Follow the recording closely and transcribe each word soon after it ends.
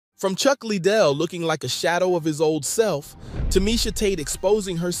From Chuck Liddell looking like a shadow of his old self, to Miesha Tate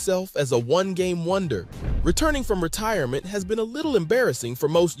exposing herself as a one-game wonder, returning from retirement has been a little embarrassing for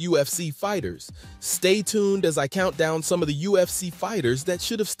most UFC fighters. Stay tuned as I count down some of the UFC fighters that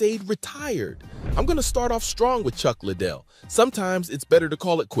should have stayed retired. I'm going to start off strong with Chuck Liddell. Sometimes it's better to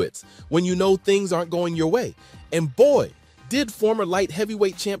call it quits when you know things aren't going your way. And boy, did former light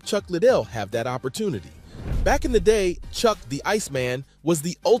heavyweight champ Chuck Liddell have that opportunity. Back in the day, Chuck the Iceman was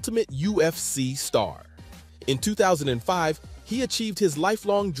the ultimate UFC star. In 2005, he achieved his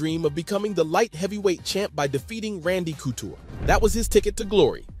lifelong dream of becoming the light heavyweight champ by defeating Randy Couture. That was his ticket to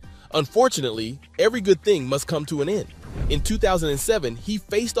glory. Unfortunately, every good thing must come to an end. In 2007, he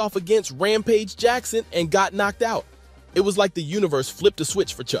faced off against Rampage Jackson and got knocked out. It was like the universe flipped a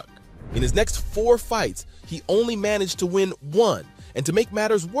switch for Chuck. In his next 4 fights, he only managed to win 1, and to make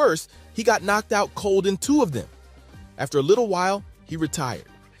matters worse, he got knocked out cold in 2 of them. After a little while, he retired.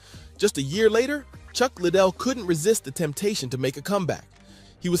 Just a year later, Chuck Liddell couldn't resist the temptation to make a comeback.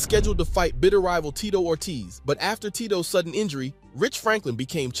 He was scheduled to fight bitter rival Tito Ortiz, but after Tito's sudden injury, Rich Franklin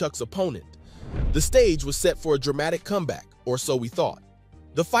became Chuck's opponent. The stage was set for a dramatic comeback, or so we thought.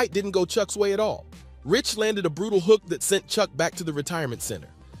 The fight didn't go Chuck's way at all. Rich landed a brutal hook that sent Chuck back to the retirement center.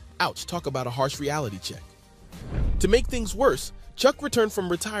 Ouch, talk about a harsh reality check. To make things worse, Chuck returned from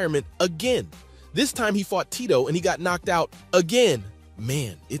retirement again. This time he fought Tito and he got knocked out again.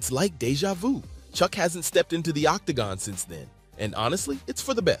 Man, it's like deja vu. Chuck hasn't stepped into the octagon since then. And honestly, it's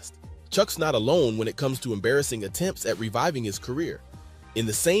for the best. Chuck's not alone when it comes to embarrassing attempts at reviving his career. In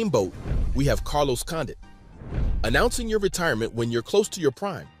the same boat, we have Carlos Condit. Announcing your retirement when you're close to your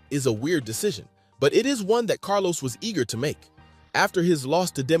prime is a weird decision, but it is one that Carlos was eager to make. After his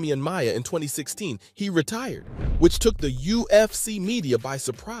loss to Demian Maia in 2016, he retired, which took the UFC media by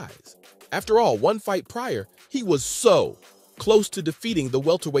surprise. After all, 1 fight prior, he was so close to defeating the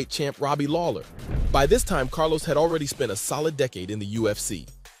welterweight champ Robbie Lawler. By this time, Carlos had already spent a solid decade in the UFC.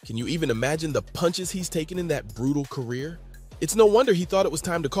 Can you even imagine the punches he's taken in that brutal career? It's no wonder he thought it was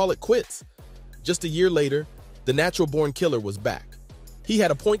time to call it quits. Just a year later, the natural-born killer was back. He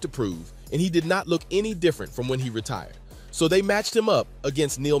had a point to prove, and he did not look any different from when he retired. So they matched him up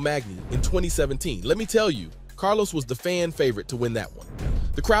against Neil Magny in 2017. Let me tell you, Carlos was the fan favorite to win that one.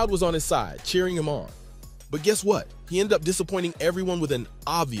 The crowd was on his side, cheering him on. But guess what? He ended up disappointing everyone with an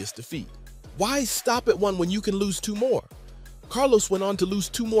obvious defeat. Why stop at 1 when you can lose 2 more? Carlos went on to lose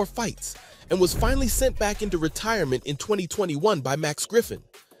 2 more fights and was finally sent back into retirement in 2021 by Max Griffin.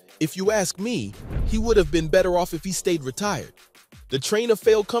 If you ask me, he would have been better off if he stayed retired. The train of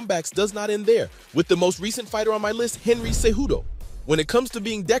failed comebacks does not end there, with the most recent fighter on my list, Henry Cejudo. When it comes to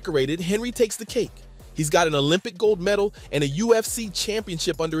being decorated, Henry takes the cake. He's got an Olympic gold medal and a UFC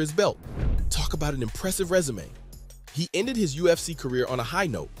championship under his belt. Talk about an impressive resume. He ended his UFC career on a high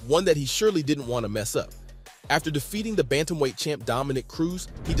note, one that he surely didn't want to mess up. After defeating the bantamweight champ Dominic Cruz,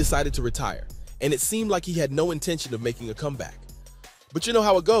 he decided to retire, and it seemed like he had no intention of making a comeback. But you know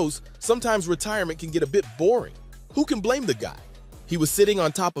how it goes, sometimes retirement can get a bit boring. Who can blame the guy? He was sitting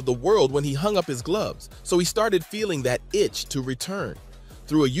on top of the world when he hung up his gloves, so he started feeling that itch to return.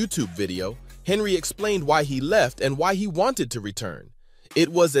 Through a YouTube video, Henry explained why he left and why he wanted to return. It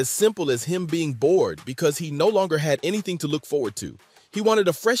was as simple as him being bored because he no longer had anything to look forward to. He wanted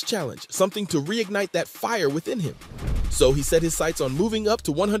a fresh challenge, something to reignite that fire within him. So he set his sights on moving up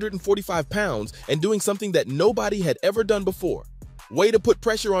to 145 pounds and doing something that nobody had ever done before. Way to put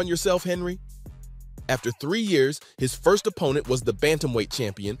pressure on yourself, Henry. After 3 years, his first opponent was the bantamweight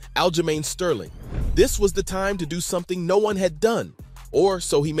champion, Aljamain Sterling. This was the time to do something no one had done, or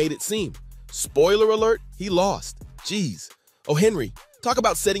so he made it seem. Spoiler alert, he lost. Jeez. Oh, Henry, talk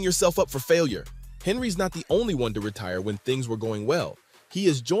about setting yourself up for failure. Henry's not the only one to retire when things were going well. He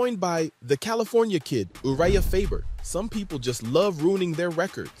is joined by the California kid, Uriah Faber. Some people just love ruining their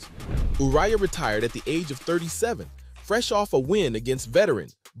records. Uriah retired at the age of 37, fresh off a win against veteran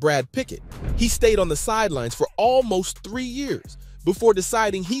Brad Pickett. He stayed on the sidelines for almost 3 years before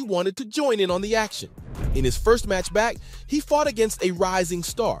deciding he wanted to join in on the action. In his first match back, he fought against a rising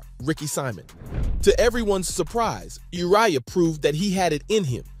star, Ricky Simon. To everyone's surprise, Uriah proved that he had it in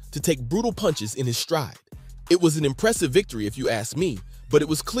him to take brutal punches in his stride. It was an impressive victory if you ask me, but it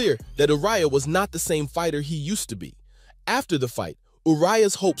was clear that Uriah was not the same fighter he used to be. After the fight,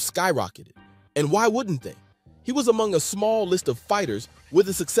 Uriah's hopes skyrocketed. And why wouldn't they? He was among a small list of fighters with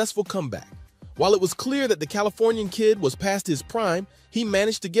a successful comeback. While it was clear that the Californian kid was past his prime, he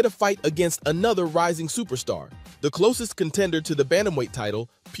managed to get a fight against another rising superstar, the closest contender to the bantamweight title,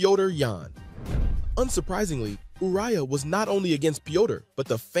 Petr Yan. Unsurprisingly, Uriah was not only against Petr, but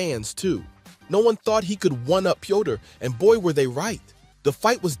the fans too. No one thought he could one-up Petr, and boy were they right. The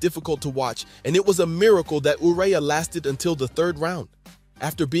fight was difficult to watch, and it was a miracle that Ureya lasted until the third round.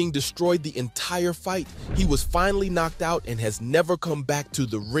 After being destroyed the entire fight, he was finally knocked out and has never come back to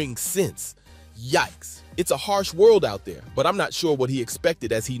the ring since. Yikes. It's a harsh world out there, but I'm not sure what he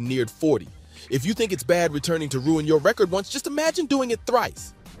expected as he neared 40. If you think it's bad returning to ruin your record once, just imagine doing it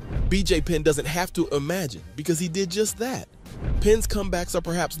thrice. BJ Penn doesn't have to imagine, because he did just that. Penn's comebacks are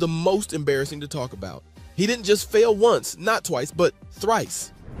perhaps the most embarrassing to talk about. He didn't just fail once, not twice, but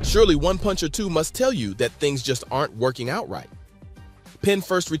thrice. Surely one punch or two must tell you that things just aren't working out right. Penn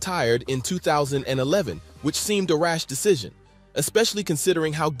first retired in 2011, which seemed a rash decision, especially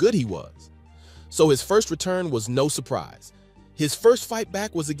considering how good he was. So his first return was no surprise. His first fight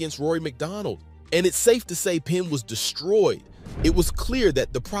back was against Rory McDonald, and it's safe to say Penn was destroyed. It was clear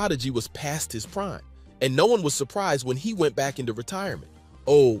that the prodigy was past his prime, and no one was surprised when he went back into retirement.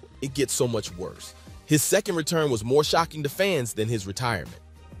 Oh, it gets so much worse. His second return was more shocking to fans than his retirement.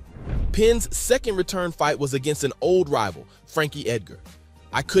 Penn's second return fight was against an old rival, Frankie Edgar.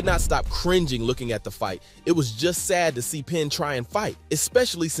 I could not stop cringing looking at the fight. It was just sad to see Penn try and fight,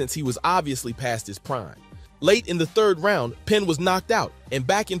 especially since he was obviously past his prime. Late in the third round, Penn was knocked out, and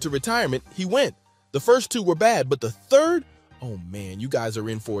back into retirement he went. The first two were bad, but the third? Oh man, you guys are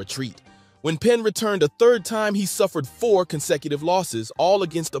in for a treat. When Penn returned a third time, he suffered 4 consecutive losses, all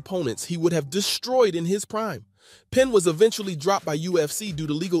against opponents he would have destroyed in his prime. Penn was eventually dropped by UFC due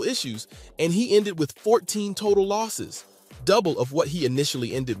to legal issues, and he ended with 14 total losses, double of what he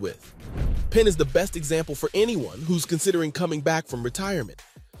initially ended with. Penn is the best example for anyone who's considering coming back from retirement.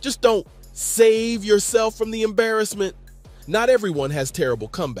 Just don't save yourself from the embarrassment. Not everyone has terrible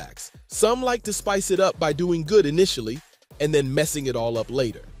comebacks. Some like to spice it up by doing good initially and then messing it all up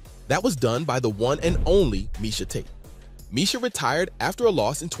later. That was done by the one and only Miesha Tate. Miesha retired after a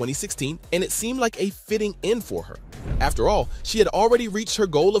loss in 2016, and it seemed like a fitting end for her. After all, she had already reached her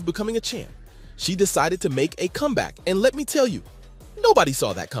goal of becoming a champ. She decided to make a comeback, and let me tell you, nobody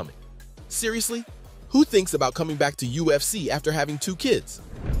saw that coming. Seriously? Who thinks about coming back to UFC after having 2 kids?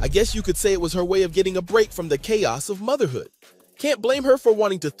 I guess you could say it was her way of getting a break from the chaos of motherhood. Can't blame her for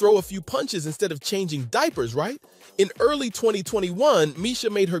wanting to throw a few punches instead of changing diapers, right? In early 2021,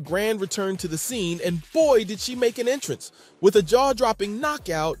 Miesha made her grand return to the scene, and boy did she make an entrance. With a jaw-dropping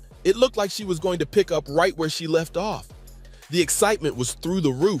knockout, it looked like she was going to pick up right where she left off. The excitement was through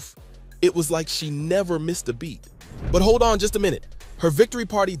the roof. It was like she never missed a beat. But hold on just a minute. Her victory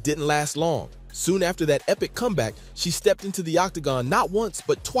party didn't last long. Soon after that epic comeback, she stepped into the octagon not once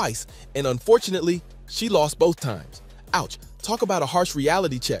but twice, and unfortunately, she lost both times. Ouch, talk about a harsh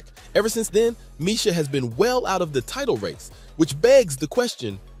reality check. Ever since then, Miesha has been well out of the title race, which begs the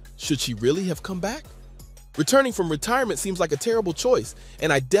question, should she really have come back? Returning from retirement seems like a terrible choice,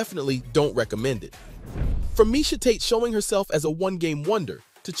 and I definitely don't recommend it. From Miesha Tate showing herself as a one-game wonder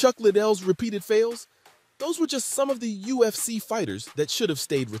to Chuck Liddell's repeated fails, those were just some of the UFC fighters that should have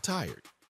stayed retired.